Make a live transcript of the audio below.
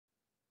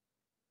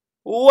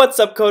What's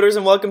up, coders,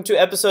 and welcome to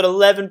episode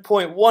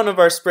 11.1 of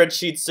our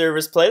Spreadsheet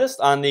service playlist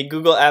on the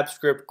Google Apps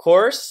Script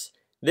course.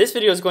 This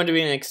video is going to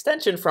be an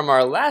extension from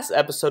our last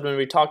episode when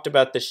we talked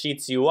about the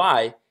Sheets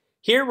UI.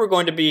 Here we're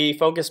going to be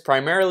focused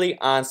primarily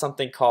on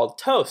something called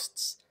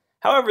toasts.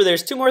 However,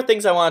 there's two more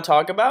things I want to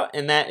talk about,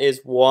 and that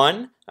is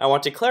one, I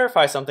want to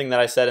clarify something that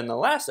I said in the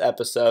last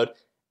episode,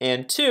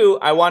 and two,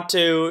 I want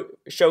to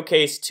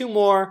showcase two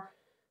more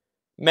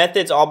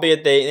methods,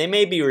 albeit they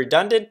may be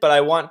redundant, but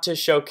I want to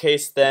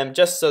showcase them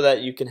just so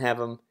that you can have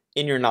them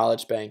in your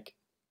knowledge bank.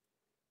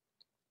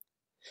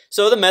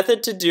 So the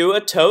method to do a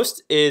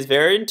toast is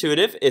very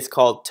intuitive. It's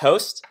called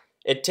toast.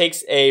 It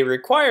takes a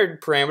required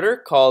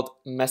parameter called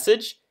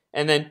message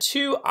and then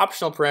two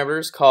optional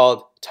parameters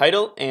called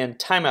title and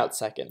timeout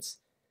seconds.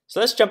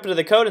 So let's jump into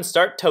the code and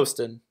start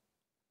toasting.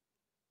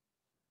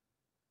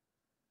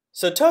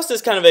 So toast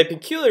is kind of a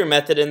peculiar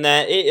method in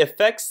that it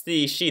affects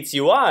the Sheets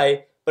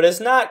UI, but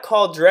it's not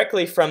called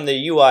directly from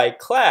the UI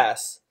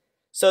class.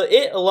 So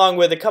it, along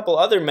with a couple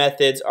other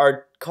methods,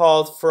 are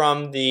called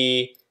from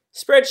the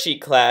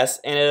Spreadsheet class,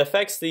 and it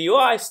affects the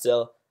UI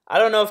still. I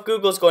don't know if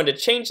Google's going to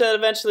change that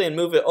eventually and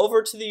move it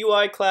over to the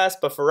UI class,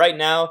 but for right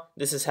now,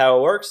 this is how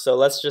it works, so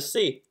let's just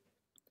see.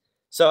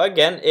 So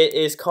again, it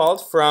is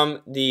called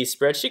from the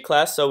Spreadsheet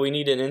class, so we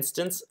need an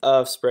instance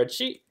of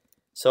Spreadsheet.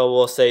 So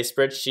we'll say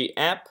Spreadsheet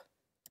app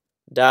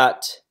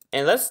dot,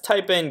 and let's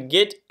type in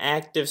get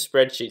active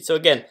spreadsheet. So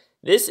again,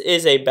 this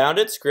is a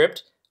bounded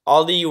script.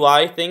 All the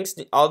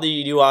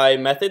UI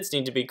methods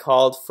need to be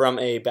called from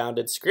a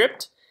bounded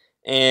script.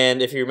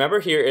 And if you remember,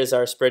 here is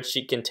our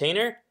spreadsheet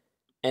container,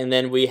 and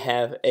then we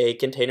have a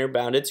container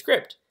bounded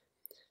script.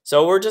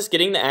 So we're just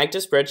getting the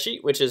active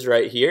spreadsheet, which is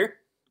right here.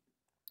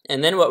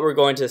 And then what we're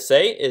going to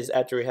say is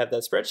after we have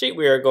that spreadsheet,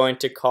 we are going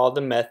to call the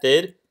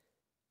method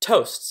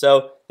toast.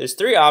 So there's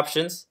three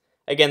options.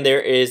 Again, there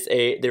is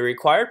the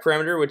required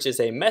parameter, which is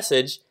a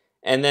message.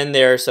 And then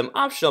there are some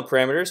optional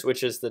parameters,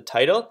 which is the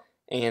title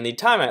and the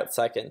timeout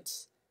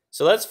seconds.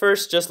 So let's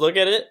first just look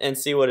at it and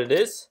see what it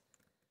is.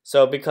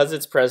 So because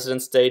it's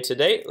President's Day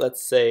today,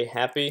 let's say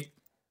Happy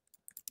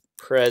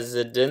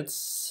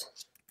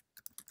President's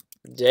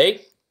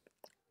Day.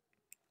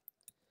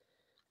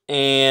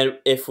 And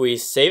if we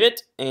save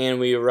it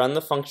and we run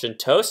the function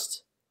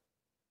toast,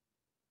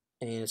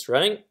 and it's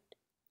running,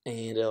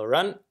 and it'll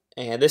run,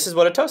 and this is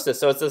what a toast is.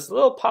 So it's this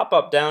little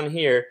pop-up down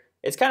here.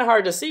 It's kind of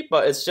hard to see,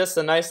 but it's just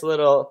a nice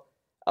little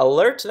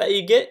alert that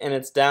you get, and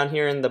it's down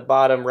here in the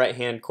bottom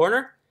right-hand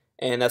corner,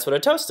 and that's what a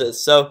toast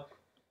is. So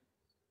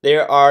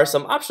there are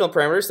some optional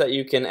parameters that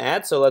you can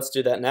add, so let's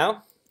do that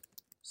now.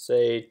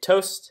 Say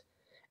toast,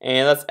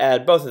 and let's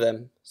add both of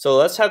them. So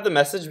let's have the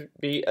message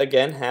be,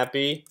 again,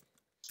 Happy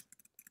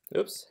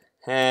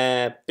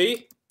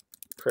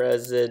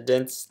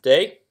President's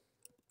Day.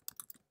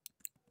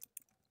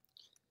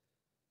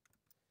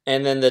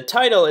 And then the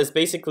title is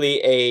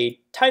basically a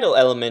title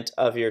element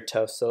of your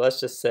toast. So let's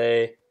just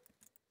say,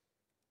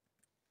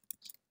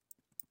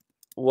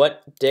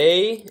 what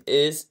day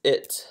is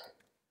it?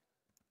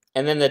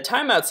 And then the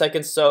timeout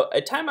seconds. So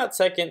a timeout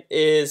second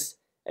is,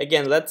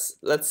 again, let's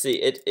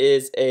see, it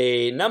is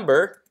a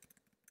number,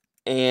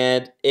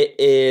 and it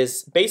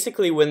is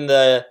basically when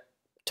the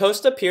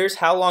toast appears,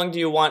 how long do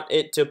you want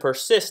it to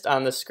persist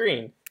on the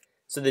screen?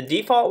 So the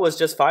default was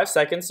just 5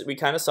 seconds. We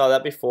kind of saw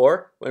that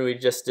before when we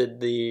just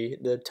did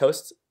the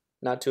toast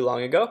not too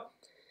long ago.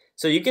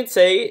 So you can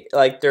say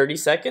like 30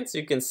 seconds.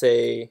 You can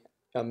say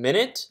a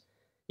minute.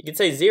 You can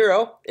say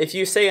 0. If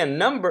you say a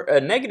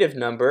negative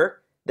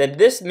number, then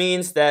this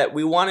means that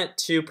we want it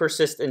to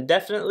persist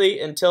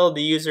indefinitely until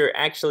the user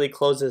actually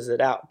closes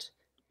it out.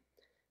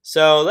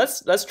 So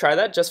let's try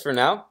that just for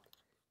now.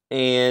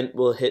 And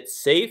we'll hit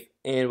save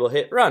and we'll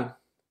hit run.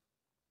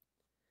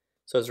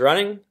 So it's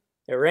running.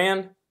 It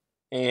ran.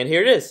 And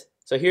here it is.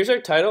 So here's our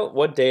title,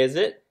 what day is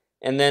it?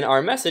 And then our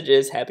message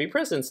is Happy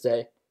President's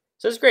Day.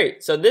 So it's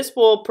great. So this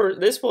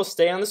will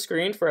stay on the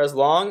screen for as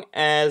long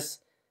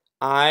as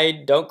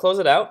I don't close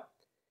it out.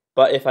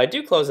 But if I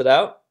do close it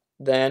out,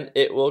 then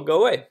it will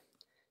go away.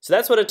 So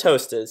that's what a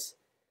toast is.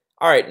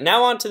 All right,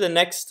 now on to the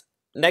next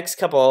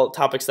couple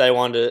topics that I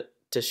wanted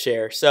to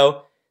share.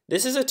 So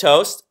this is a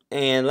toast,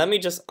 and let me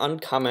just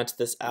uncomment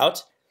this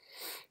out.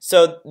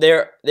 So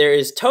there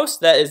is toast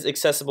that is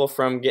accessible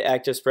from Get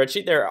Active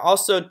Spreadsheet. There are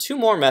also two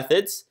more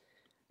methods,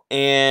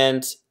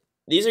 and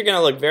these are going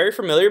to look very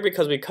familiar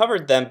because we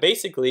covered them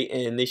basically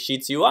in the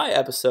Sheets UI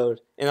episode,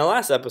 in the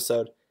last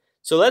episode.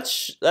 So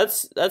let's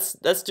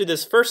do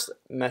this first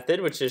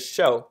method, which is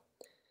show.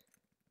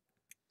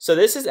 So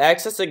this is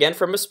accessed again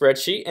from a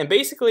spreadsheet, and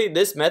basically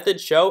this method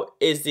show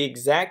is the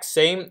exact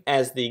same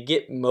as the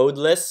Get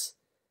Modeless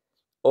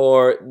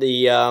or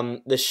the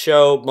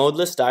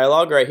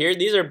showModelessDialog right here.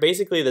 These are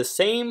basically the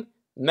same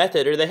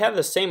method, or they have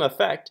the same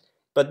effect,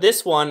 but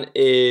this one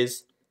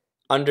is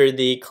under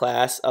the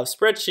class of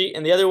Spreadsheet,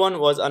 and the other one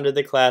was under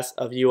the class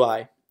of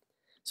UI.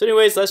 So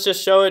anyways, let's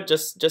just show it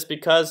just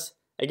because,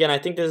 again, I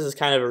think this is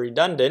kind of a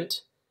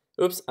redundant.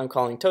 Oops, I'm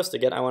calling toast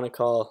again. I want to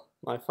call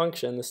my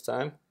function this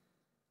time.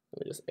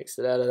 Let me just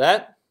exit out of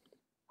that.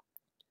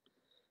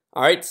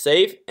 All right,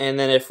 save, and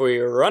then if we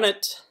run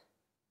it,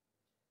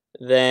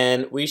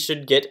 then we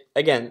should get,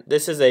 again,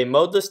 this is a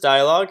modeless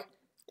dialog,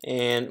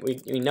 and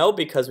we know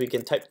because we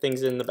can type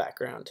things in the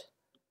background.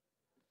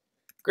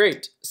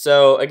 Great.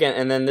 So again,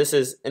 and then this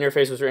is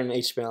interface was written in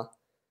HTML.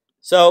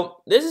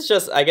 So this is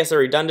just, I guess, a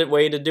redundant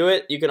way to do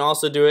it. You can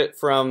also do it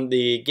from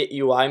the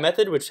getUI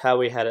method, which is how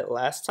we had it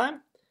last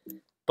time.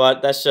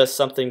 But that's just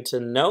something to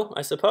know,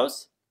 I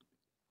suppose.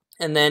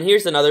 And then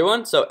here's another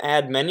one. So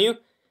addMenu.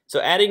 So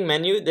adding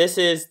menu, this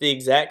is the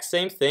exact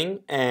same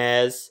thing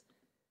as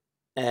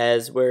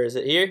where is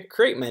it here?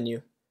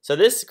 createMenu. So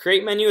this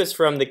createMenu is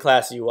from the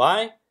class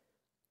UI,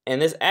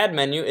 and this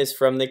addMenu is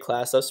from the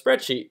class of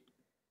Spreadsheet.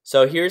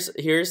 So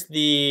here's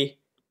the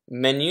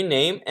menu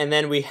name, and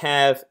then we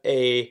have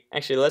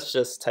actually let's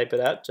just type it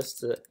out just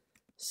to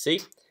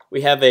see.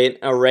 We have an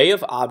array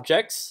of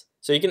objects,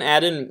 so you can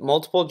add in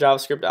multiple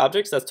JavaScript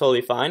objects, that's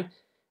totally fine.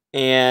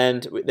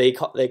 And they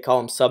call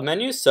them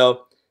submenus.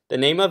 So the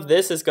name of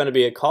this is going to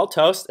be a call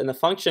toast, and the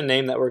function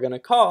name that we're going to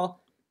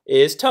call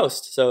is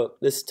toast. So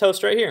this is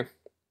toast right here.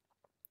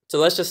 So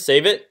let's just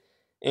save it,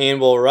 and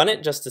we'll run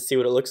it just to see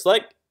what it looks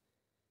like.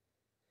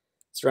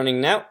 It's running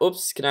now.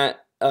 Oops,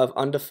 of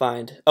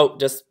undefined. Oh,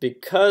 just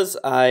because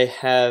I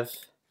have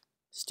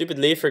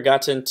stupidly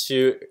forgotten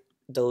to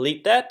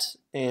delete that,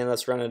 and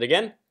let's run it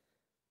again.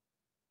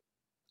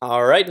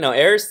 All right, no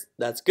errors,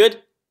 that's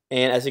good.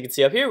 And as you can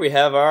see up here, we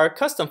have our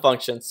custom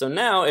function. So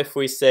now if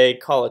we say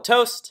call a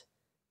toast,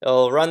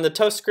 it'll run the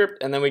toast script,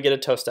 and then we get a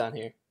toast down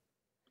here.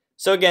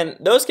 So again,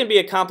 those can be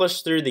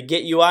accomplished through the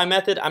getUI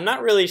method. I'm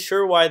not really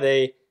sure why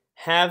they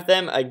have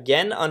them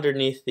again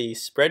underneath the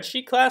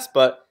Spreadsheet class,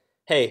 but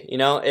hey, you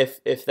know,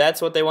 if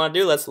that's what they want to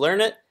do, let's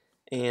learn it,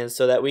 and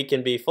so that we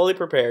can be fully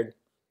prepared.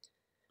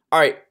 All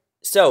right,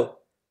 so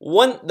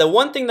the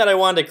one thing that I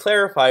wanted to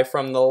clarify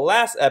from the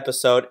last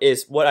episode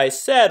is what I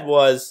said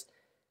was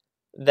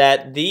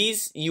that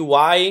these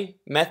UI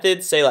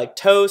methods, say like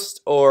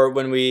toast, or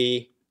when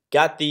we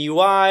got the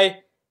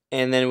UI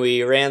and then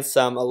we ran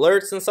some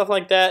alerts and stuff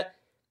like that,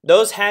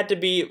 those had to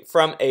be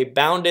from a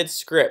bounded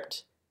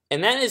script.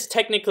 And that is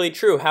technically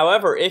true.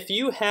 However, if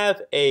you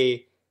have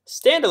a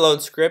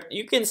standalone script,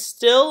 you can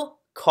still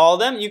call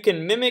them. You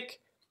can mimic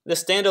the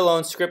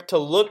standalone script to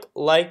look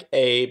like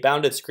a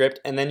bounded script,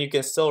 and then you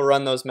can still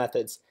run those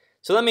methods.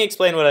 So let me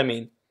explain what I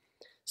mean.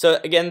 So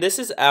again, this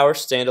is our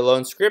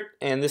standalone script,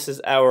 and this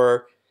is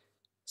our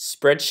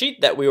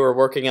spreadsheet that we were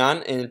working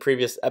on in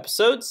previous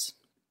episodes.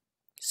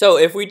 So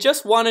if we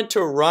just wanted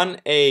to run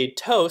a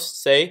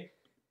toast, say,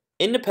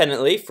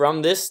 independently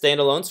from this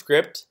standalone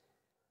script,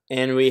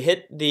 and we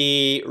hit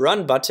the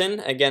run button,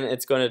 again,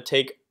 it's going to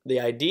take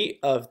the ID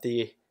of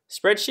the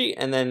spreadsheet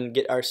and then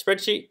get our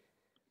spreadsheet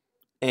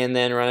and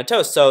then run a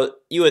toast. So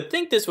you would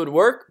think this would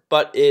work,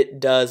 but it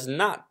does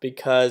not,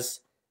 because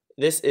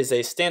this is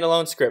a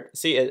standalone script.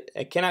 See,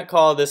 it cannot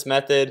call this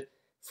method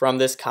from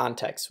this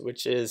context,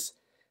 which is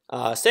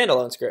a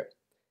standalone script.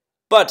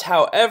 But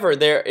however,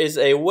 there is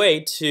a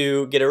way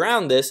to get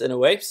around this in a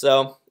way.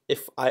 So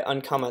if I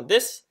uncomment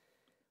this,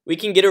 we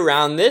can get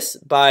around this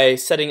by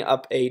setting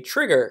up a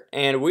trigger,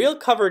 and we'll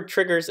cover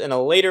triggers in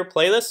a later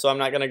playlist, so I'm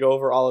not going to go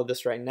over all of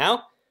this right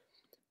now.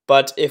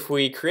 But if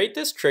we create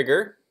this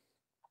trigger,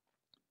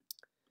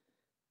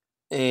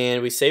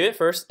 and we save it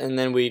first, and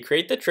then we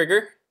create the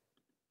trigger,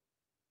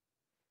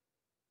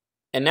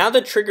 and now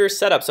the trigger is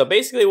set up. So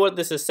basically what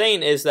this is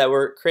saying is that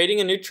we're creating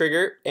a new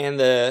trigger, and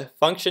the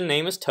function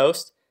name is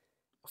toast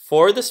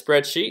for the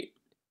spreadsheet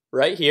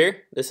right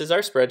here. This is our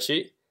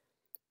spreadsheet,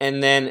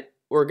 and then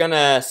we're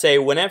gonna say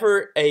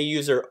whenever a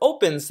user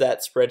opens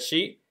that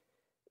spreadsheet,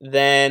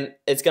 then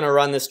it's gonna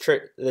run this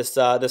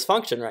this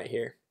function right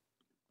here.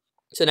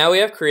 So now we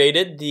have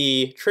created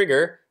the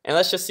trigger, and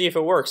let's just see if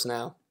it works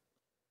now.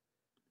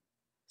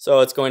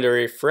 So it's going to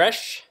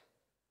refresh,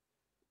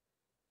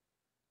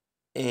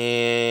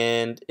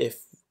 and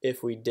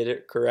if we did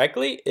it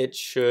correctly, it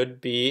should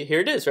be,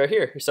 here it is right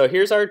here. So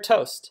here's our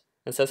toast.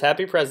 It says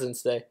Happy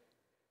President's Day.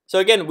 So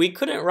again, we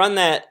couldn't run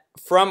that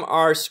from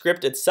our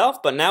script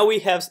itself, but now we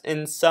have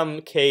in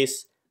some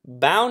case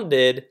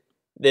bounded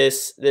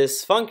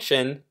this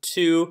function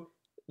to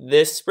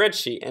this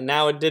spreadsheet, and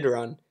now it did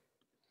run.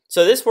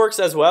 So this works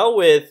as well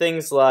with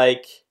things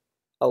like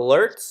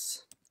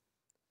alerts.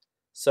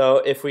 So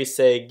if we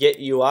say get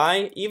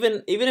UI,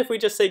 even if we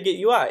just say get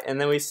UI and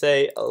then we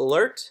say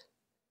alert,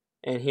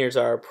 and here's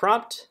our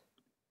prompt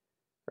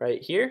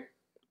right here.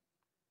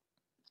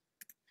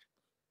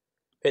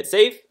 Hit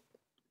save,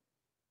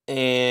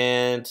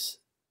 and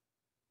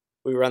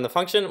we run the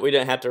function. We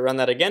didn't have to run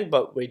that again,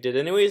 but we did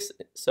anyways.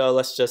 So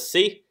let's just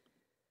see.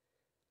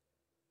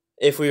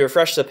 If we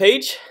refresh the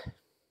page,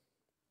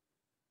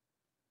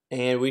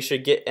 and we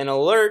should get an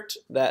alert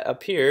that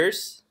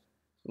appears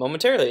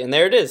momentarily, and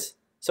there it is.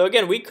 So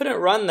again, we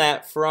couldn't run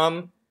that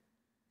from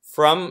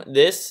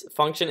this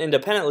function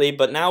independently,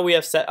 but now we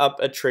have set up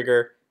a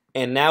trigger,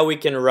 and now we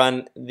can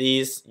run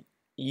these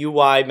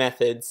UI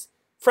methods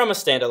from a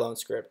standalone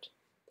script.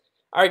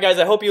 Alright guys,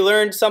 I hope you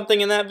learned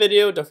something in that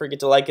video. Don't forget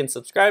to like and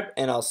subscribe,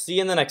 and I'll see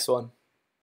you in the next one.